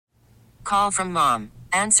call from mom.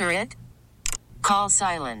 Answer it. Call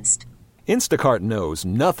silenced. Instacart knows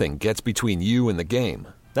nothing gets between you and the game.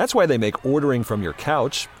 That's why they make ordering from your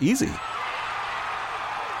couch easy.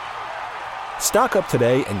 Stock up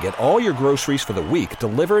today and get all your groceries for the week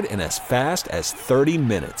delivered in as fast as 30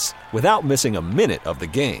 minutes without missing a minute of the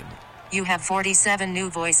game. You have 47 new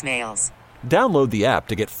voicemails. Download the app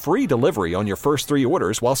to get free delivery on your first 3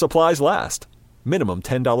 orders while supplies last. Minimum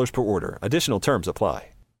 $10 per order. Additional terms apply.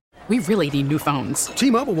 We really need new phones.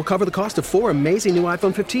 T-Mobile will cover the cost of 4 amazing new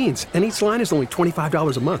iPhone 15s, and each line is only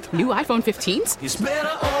 $25 a month. New iPhone 15s? It's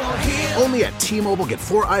better over here. Only at T-Mobile, get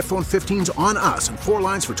 4 iPhone 15s on us and 4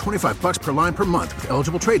 lines for $25 per line per month with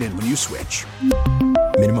eligible trade-in when you switch.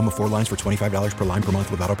 Minimum of 4 lines for $25 per line per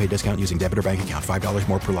month with autopay discount using debit or bank account. $5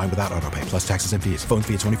 more per line without autopay, plus taxes and fees. Phone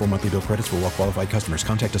fee at 24 monthly bill credits for well-qualified customers.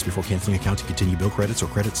 Contact us before canceling account to continue bill credits or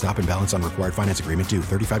credit stop and balance on required finance agreement due.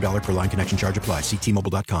 $35 per line connection charge applies. See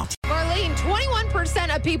T-Mobile.com. Marlene,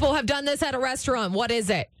 21% of people have done this at a restaurant. What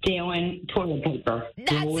is it? Stealing toilet paper.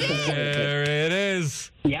 That's it. There it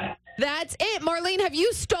is. Yep. That's it. Marlene, have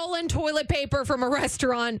you stolen toilet paper from a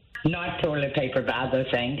restaurant? Not toilet paper, but other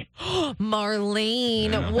things.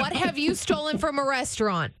 Marlene, what have you stolen from a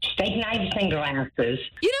restaurant? Steak knives and glasses.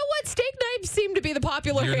 You know what? Steak knives seem to be the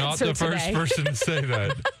popular You're not answer the first today. person to say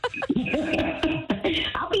that.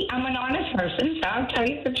 I'm an honest person, so I'll tell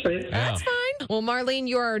you the truth. That's fine. Well, Marlene,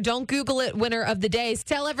 you're our Don't Google It winner of the day.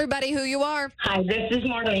 Tell everybody who you are. Hi, this is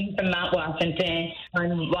Marlene from Mount Washington on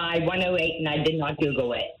Y108, and I did not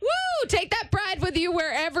Google it. Woo! Take that pride with you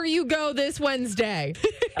wherever you go this Wednesday.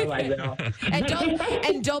 Oh, I will.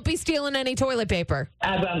 and don't be stealing any toilet paper.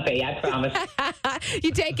 I won't be, I promise.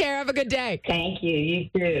 You take care. Have a good day. Thank you. You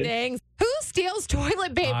too. Thanks. Who steals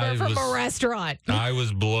toilet paper from a restaurant? I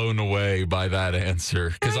was blown away by that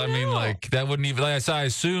answer. Because, I mean, like, that wouldn't even... Like I said, I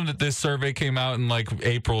assumed that this survey came out in, like,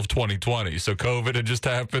 April of 2020. So COVID had just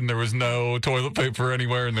happened. There was no toilet paper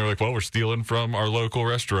anywhere. And they were like, well, we're stealing from our local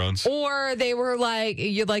restaurants. Or they were like,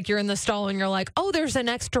 you're in the stall and you're like, oh, there's an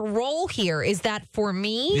extra roll here. Is that for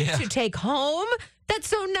me to take home? That's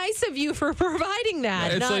so nice of you for providing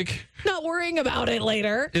that. Yeah, it's not worrying about it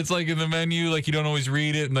later. It's like in the menu, like you don't always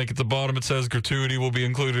read it, and like at the bottom it says gratuity will be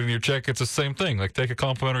included in your check. It's the same thing. Like take a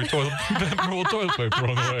complimentary roll of toilet paper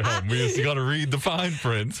on the way home. We just got to read the fine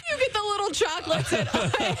print. You get the little chocolates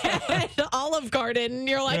at Olive Garden, and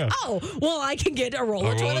you're like, oh, well, I can get a roll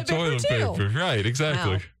of toilet paper too. Right,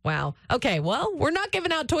 exactly. Wow. Okay, well, we're not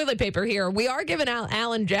giving out toilet paper here. We are giving out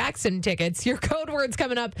Alan Jackson tickets. Your code word's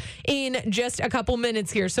coming up in just a couple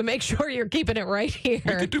minutes here, so make sure you're keeping it right here.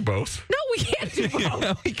 We could do both. No, we can't do both.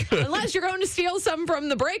 Yeah, we could. Unless you're going to steal some from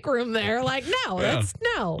the break room there. Like, no, that's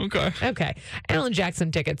no. Okay. Alan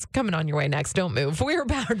Jackson tickets coming on your way next. Don't move. We're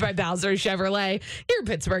powered by Bowser Chevrolet, your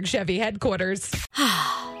Pittsburgh Chevy headquarters.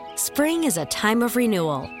 Spring is a time of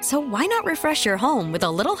renewal, so why not refresh your home with a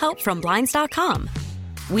little help from Blinds.com?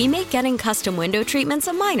 We make getting custom window treatments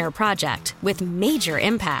a minor project with major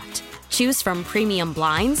impact. Choose from premium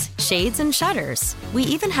blinds, shades, and shutters. We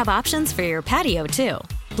even have options for your patio, too.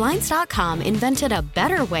 Blinds.com invented a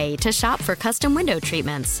better way to shop for custom window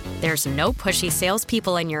treatments. There's no pushy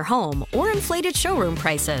salespeople in your home or inflated showroom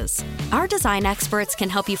prices. Our design experts can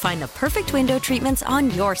help you find the perfect window treatments on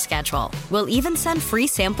your schedule. We'll even send free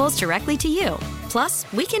samples directly to you.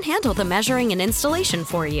 Plus, we can handle the measuring and installation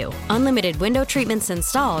for you. Unlimited window treatments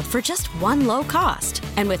installed for just one low cost.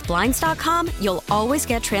 And with Blinds.com, you'll always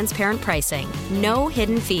get transparent pricing. No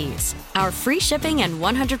hidden fees. Our free shipping and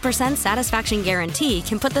 100% satisfaction guarantee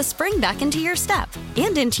can put the spring back into your step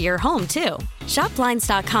and into your home, too. Shop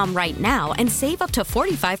Blinds.com right now and save up to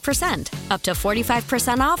 45%. Up to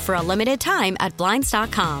 45% off for a limited time at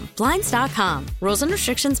Blinds.com. Blinds.com. Rules and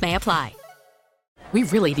restrictions may apply. We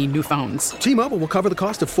really need new phones. T-Mobile will cover the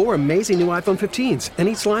cost of 4 amazing new iPhone 15s, and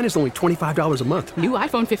each line is only $25 a month. New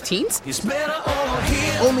iPhone 15s? It's better over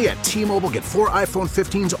here. Only at T-Mobile, get 4 iPhone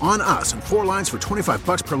 15s on us and 4 lines for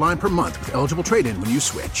 $25 per line per month with eligible trade-in when you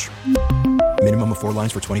switch. Minimum of 4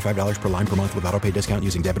 lines for $25 per line per month with autopay discount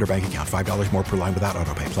using debit or bank account. $5 more per line without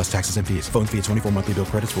autopay, plus taxes and fees. Phone fee at 24 monthly bill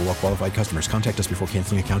credits for well-qualified customers. Contact us before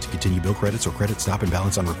canceling account to continue bill credits or credit stop and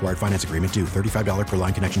balance on required finance agreement due. $35 per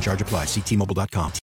line connection charge applies. See T-Mobile.com.